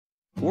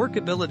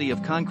Workability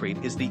of concrete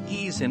is the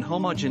ease and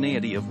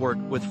homogeneity of work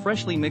with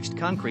freshly mixed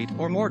concrete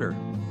or mortar.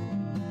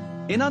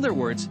 In other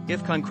words,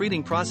 if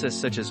concreting process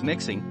such as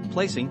mixing,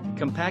 placing,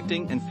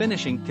 compacting and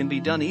finishing can be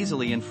done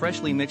easily in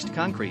freshly mixed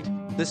concrete,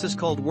 this is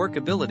called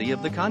workability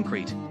of the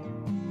concrete.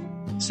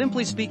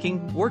 Simply speaking,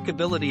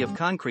 workability of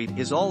concrete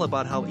is all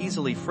about how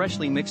easily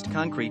freshly mixed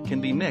concrete can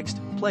be mixed,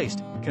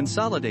 placed,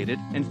 consolidated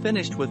and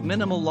finished with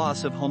minimal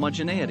loss of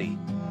homogeneity.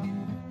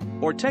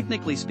 Or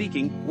technically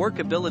speaking,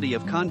 workability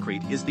of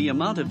concrete is the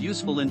amount of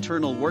useful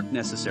internal work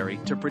necessary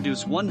to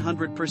produce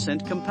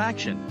 100%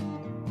 compaction.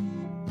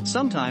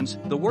 Sometimes,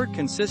 the word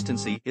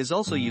consistency is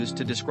also used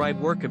to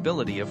describe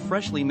workability of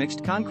freshly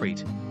mixed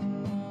concrete.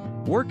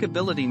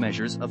 Workability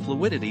measures a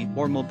fluidity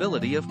or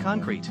mobility of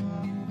concrete.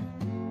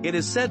 It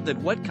is said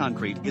that wet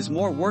concrete is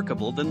more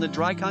workable than the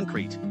dry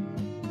concrete.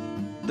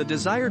 The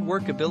desired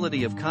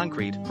workability of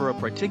concrete for a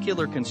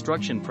particular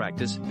construction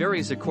practice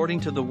varies according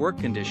to the work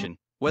condition,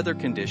 weather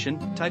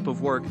condition, type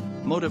of work,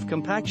 mode of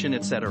compaction,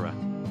 etc.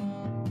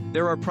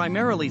 There are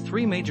primarily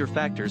three major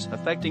factors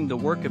affecting the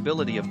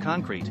workability of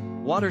concrete: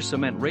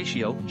 water-cement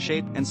ratio,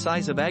 shape and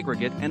size of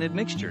aggregate and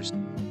admixtures.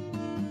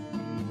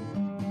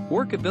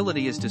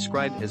 Workability is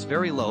described as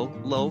very low,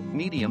 low,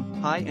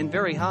 medium, high and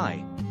very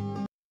high.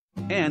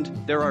 And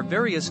there are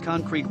various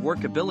concrete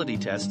workability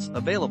tests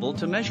available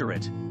to measure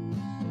it.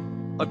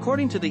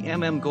 According to the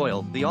M.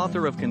 Goyle, the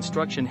author of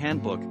Construction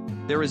Handbook,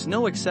 there is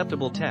no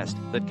acceptable test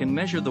that can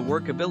measure the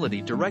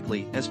workability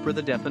directly as per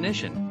the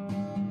definition.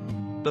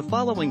 The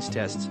following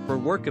tests for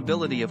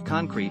workability of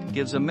concrete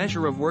gives a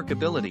measure of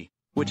workability,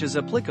 which is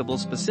applicable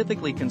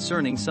specifically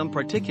concerning some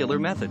particular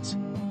methods.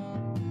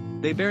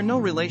 They bear no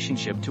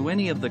relationship to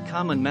any of the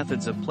common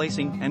methods of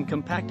placing and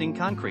compacting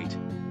concrete.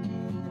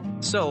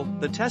 So,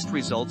 the test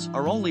results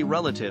are only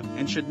relative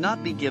and should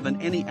not be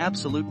given any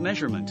absolute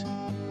measurement.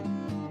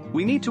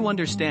 We need to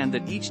understand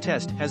that each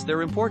test has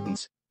their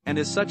importance, and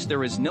as such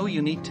there is no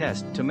unique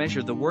test to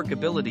measure the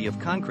workability of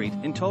concrete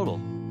in total.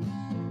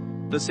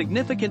 The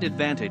significant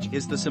advantage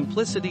is the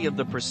simplicity of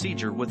the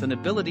procedure with an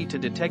ability to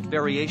detect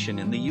variation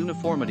in the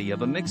uniformity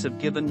of a mix of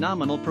given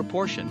nominal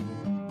proportion.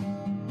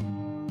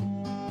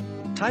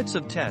 Types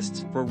of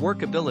tests for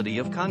workability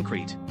of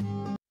concrete: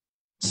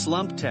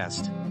 slump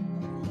test,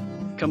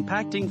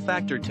 compacting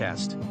factor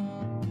test,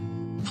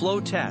 flow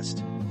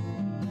test,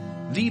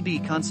 vebe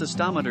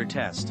consistometer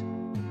test,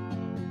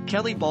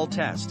 Kelly ball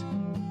test.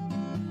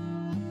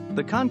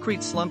 The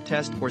concrete slump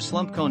test or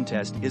slump cone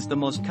test is the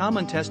most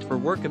common test for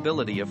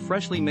workability of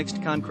freshly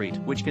mixed concrete,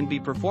 which can be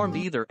performed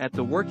either at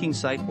the working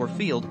site or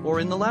field or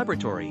in the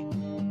laboratory.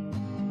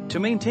 To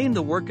maintain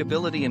the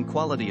workability and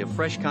quality of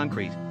fresh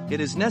concrete,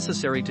 it is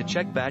necessary to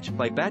check batch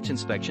by batch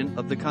inspection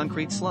of the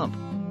concrete slump.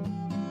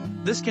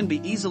 This can be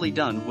easily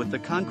done with the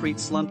concrete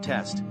slump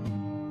test.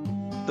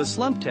 The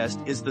slump test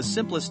is the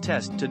simplest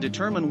test to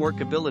determine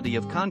workability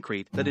of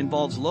concrete that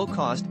involves low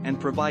cost and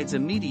provides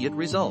immediate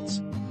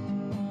results.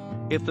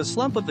 If the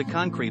slump of the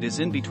concrete is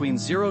in between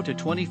 0 to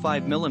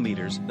 25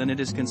 millimeters, then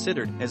it is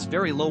considered as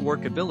very low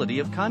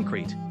workability of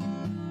concrete.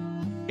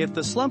 If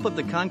the slump of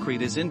the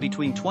concrete is in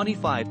between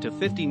 25 to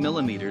 50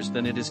 millimeters,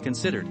 then it is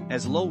considered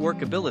as low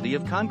workability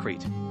of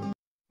concrete.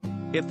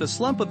 If the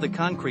slump of the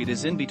concrete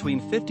is in between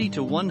 50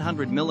 to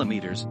 100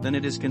 millimeters, then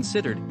it is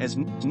considered as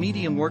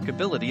medium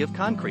workability of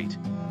concrete.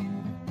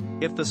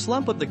 If the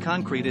slump of the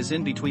concrete is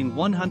in between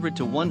 100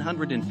 to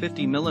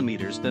 150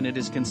 millimeters, then it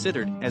is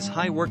considered as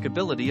high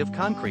workability of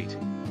concrete.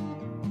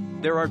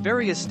 There are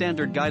various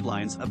standard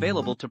guidelines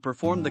available to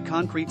perform the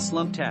concrete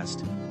slump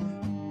test,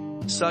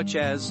 such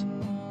as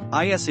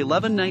IS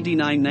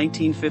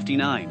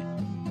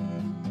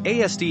 1199-1959,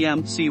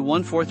 ASTM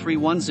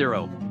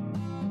C14310,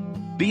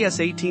 BS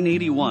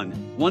 1881,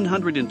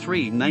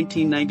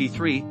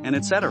 103-1993, and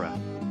etc.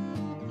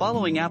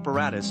 Following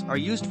apparatus are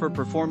used for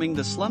performing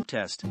the slump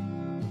test: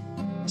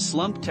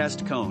 slump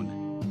test cone,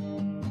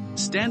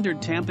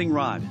 standard tamping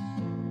rod,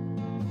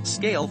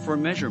 scale for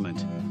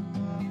measurement.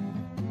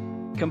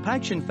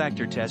 Compaction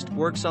factor test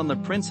works on the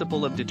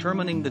principle of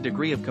determining the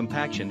degree of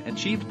compaction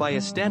achieved by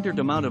a standard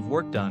amount of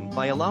work done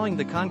by allowing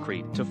the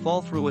concrete to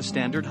fall through a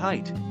standard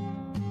height.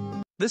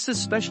 This is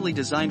specially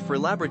designed for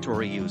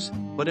laboratory use,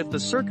 but if the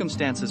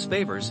circumstances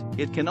favors,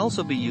 it can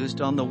also be used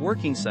on the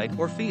working site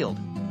or field.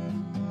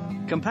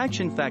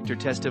 Compaction factor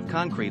test of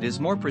concrete is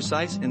more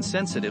precise and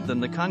sensitive than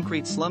the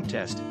concrete slump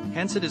test,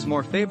 hence it is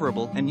more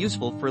favorable and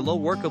useful for low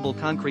workable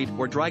concrete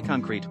or dry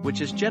concrete,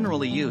 which is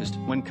generally used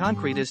when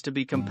concrete is to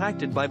be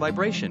compacted by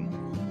vibration.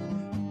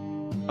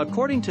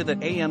 According to the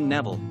A.M.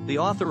 Neville, the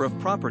author of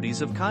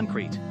Properties of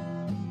Concrete,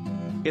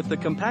 if the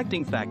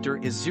compacting factor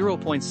is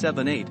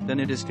 0.78, then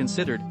it is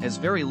considered as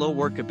very low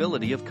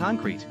workability of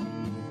concrete.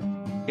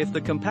 If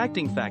the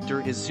compacting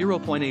factor is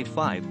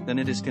 0.85, then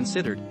it is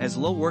considered as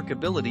low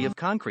workability of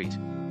concrete.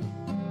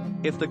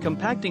 If the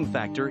compacting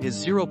factor is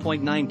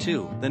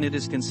 0.92, then it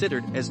is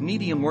considered as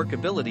medium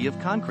workability of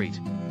concrete.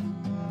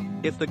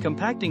 If the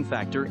compacting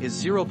factor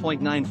is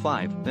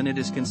 0.95, then it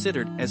is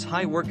considered as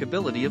high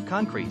workability of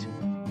concrete.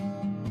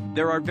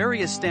 There are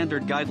various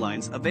standard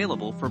guidelines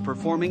available for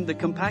performing the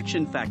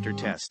compaction factor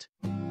test.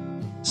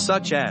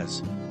 such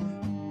as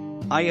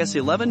IS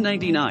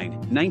 1199,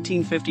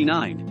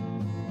 1959,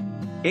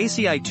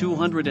 ACI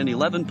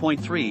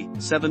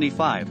 211.3,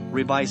 75,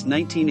 revised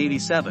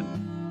 1987,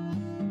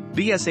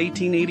 BS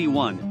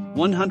 1881,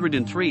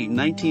 103,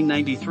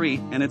 1993,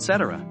 and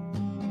etc.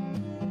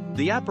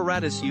 The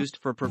apparatus used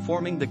for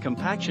performing the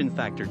compaction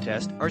factor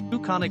test are 2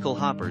 conical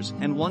hoppers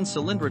and 1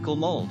 cylindrical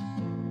mold.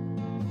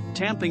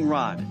 Tamping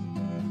rod.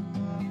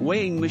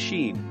 Weighing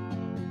machine.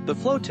 The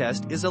flow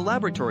test is a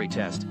laboratory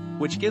test,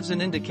 which gives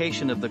an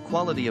indication of the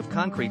quality of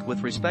concrete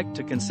with respect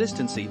to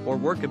consistency or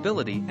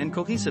workability and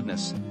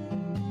cohesiveness.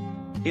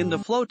 In the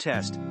flow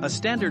test, a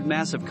standard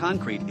mass of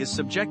concrete is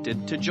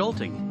subjected to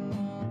jolting.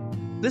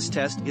 This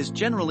test is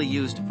generally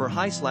used for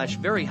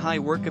high/very high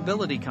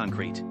workability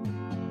concrete.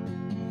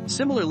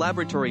 Similar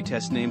laboratory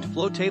test named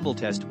flow table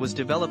test was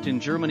developed in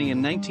Germany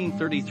in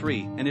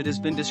 1933, and it has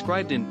been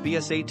described in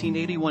BS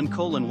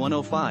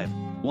 1881:105,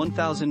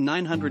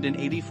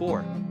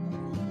 1984.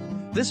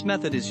 This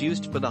method is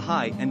used for the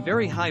high and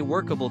very high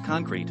workable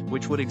concrete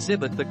which would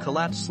exhibit the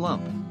collapse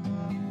slump.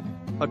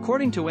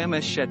 According to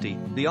M.S. Shetty,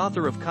 the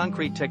author of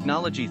Concrete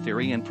Technology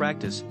Theory and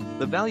Practice,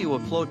 the value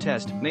of flow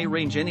test may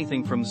range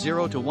anything from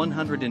 0 to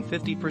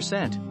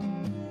 150%.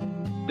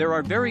 There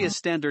are various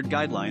standard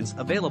guidelines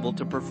available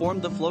to perform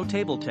the flow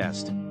table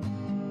test.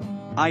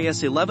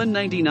 IS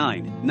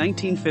 1199,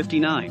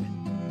 1959.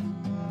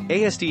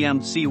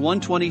 ASTM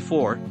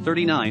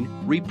C124-39,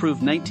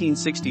 reproved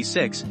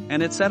 1966,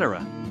 and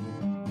etc.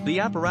 The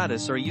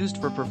apparatus are used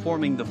for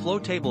performing the flow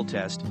table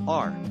test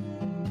are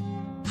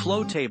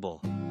flow table,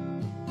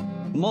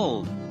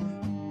 mold,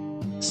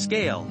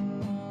 scale.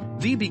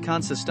 vebe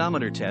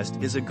consistometer test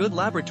is a good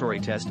laboratory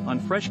test on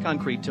fresh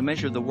concrete to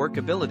measure the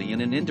workability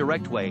in an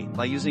indirect way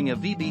by using a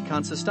vebe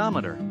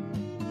consistometer.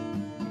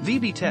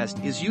 Vebe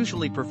test is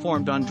usually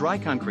performed on dry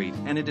concrete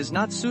and it is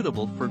not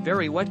suitable for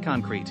very wet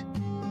concrete.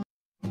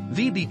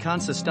 Vebe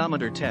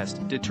consistometer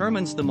test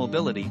determines the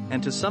mobility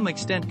and to some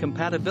extent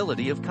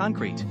compatibility of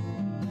concrete.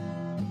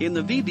 In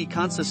the vebe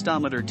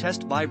consistometer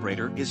test,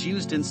 vibrator is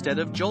used instead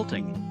of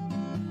jolting.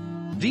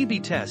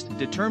 Vebe test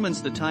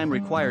determines the time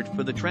required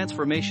for the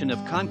transformation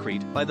of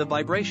concrete by the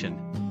vibration.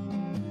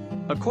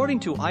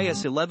 According to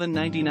IS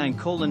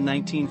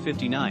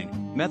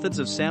 1199:1959, methods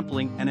of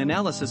sampling and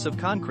analysis of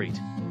concrete.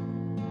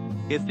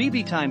 If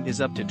vebe time is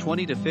up to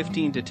 20 to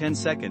 15 to 10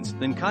 seconds,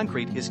 then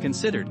concrete is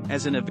considered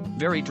as in a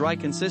very dry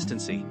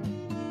consistency.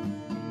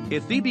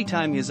 If vebe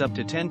time is up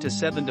to 10 to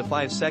 7 to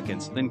 5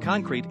 seconds, then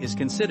concrete is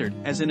considered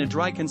as in a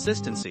dry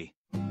consistency.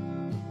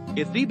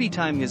 If vebe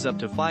time is up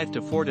to 5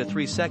 to 4 to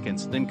 3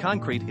 seconds, then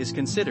concrete is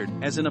considered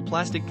as in a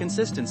plastic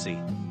consistency.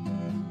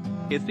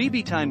 If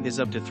vebe time is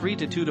up to 3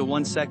 to 2 to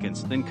 1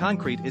 seconds, then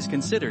concrete is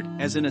considered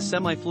as in a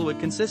semi-fluid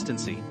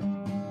consistency.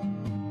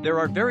 There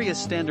are various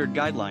standard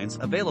guidelines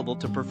available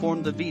to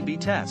perform the vebe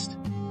test.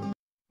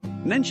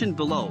 Mentioned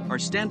below are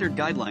standard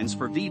guidelines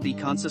for vebe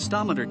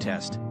consistometer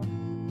test.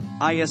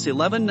 IS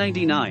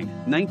 1199,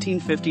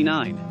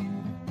 1959.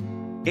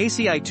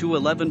 ACI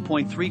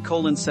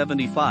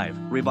 211.3:75,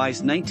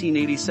 revised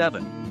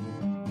 1987.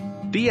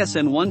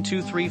 BSN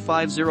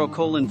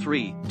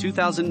 12350:3,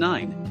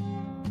 2009.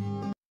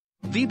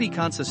 Vebe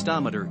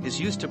consistometer is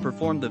used to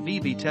perform the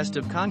vebe test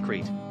of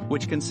concrete,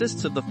 which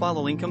consists of the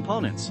following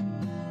components: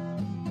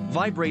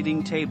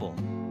 vibrating table,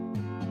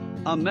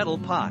 a metal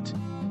pot,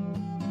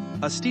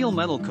 a steel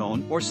metal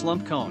cone or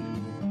slump cone,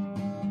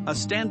 a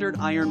standard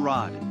iron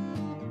rod.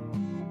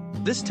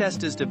 This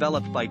test is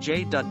developed by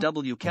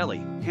J.W.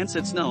 Kelly, hence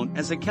it's known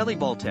as a Kelly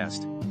ball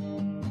test.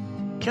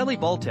 Kelly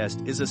ball test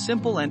is a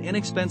simple and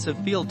inexpensive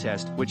field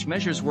test which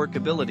measures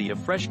workability of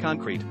fresh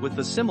concrete with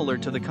the similar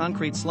to the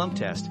concrete slump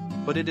test,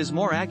 but it is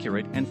more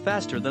accurate and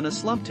faster than a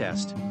slump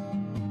test.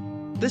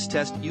 This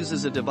test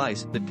uses a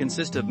device that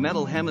consists of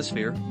metal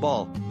hemisphere,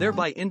 ball,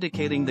 thereby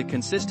indicating the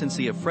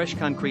consistency of fresh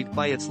concrete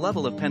by its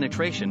level of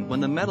penetration when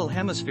the metal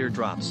hemisphere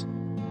drops.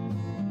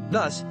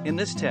 Thus, in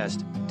this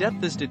test,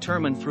 depth is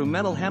determined through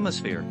metal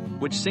hemisphere,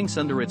 which sinks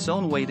under its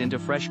own weight into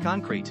fresh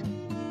concrete.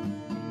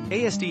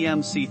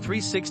 ASTM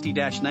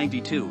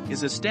C360-92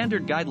 is a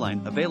standard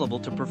guideline available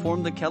to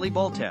perform the Kelly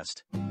ball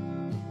test.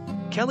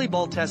 Kelly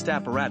ball test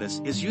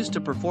apparatus is used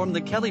to perform the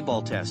Kelly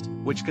ball test,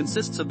 which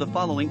consists of the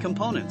following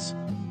components: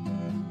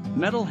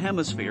 metal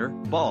hemisphere,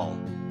 ball,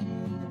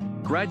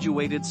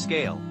 graduated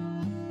scale,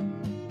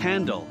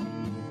 handle,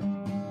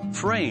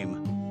 frame.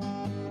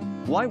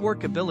 Why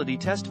workability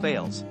test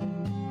fails?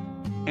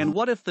 And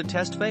what if the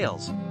test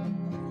fails?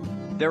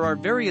 There are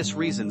various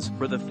reasons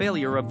for the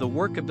failure of the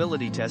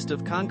workability test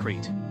of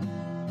concrete.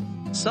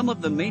 Some of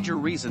the major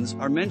reasons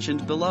are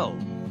mentioned below.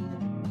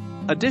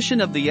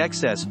 Addition of the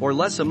excess or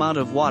less amount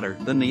of water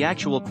than the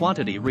actual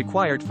quantity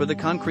required for the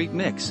concrete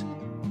mix.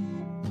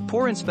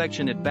 Poor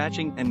inspection at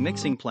batching and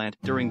mixing plant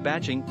during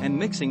batching and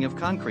mixing of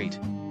concrete.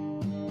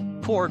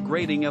 Poor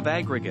grading of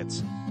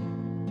aggregates.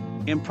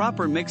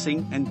 Improper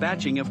mixing and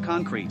batching of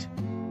concrete.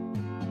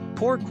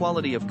 Poor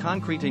quality of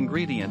concrete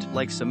ingredient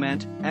like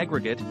cement,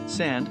 aggregate,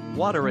 sand,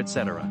 water,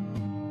 etc.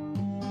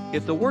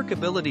 If the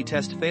workability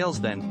test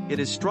fails, then it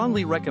is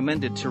strongly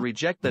recommended to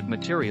reject that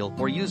material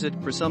or use it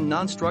for some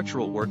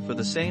non-structural work for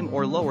the same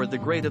or lower the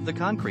grade of the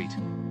concrete.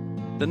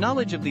 The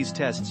knowledge of these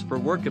tests for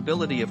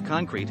workability of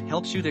concrete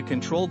helps you to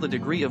control the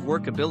degree of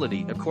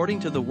workability according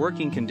to the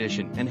working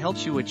condition and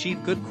helps you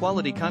achieve good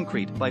quality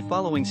concrete by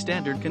following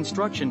standard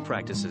construction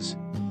practices.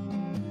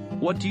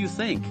 What do you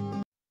think?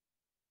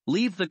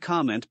 Leave the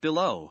comment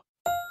below.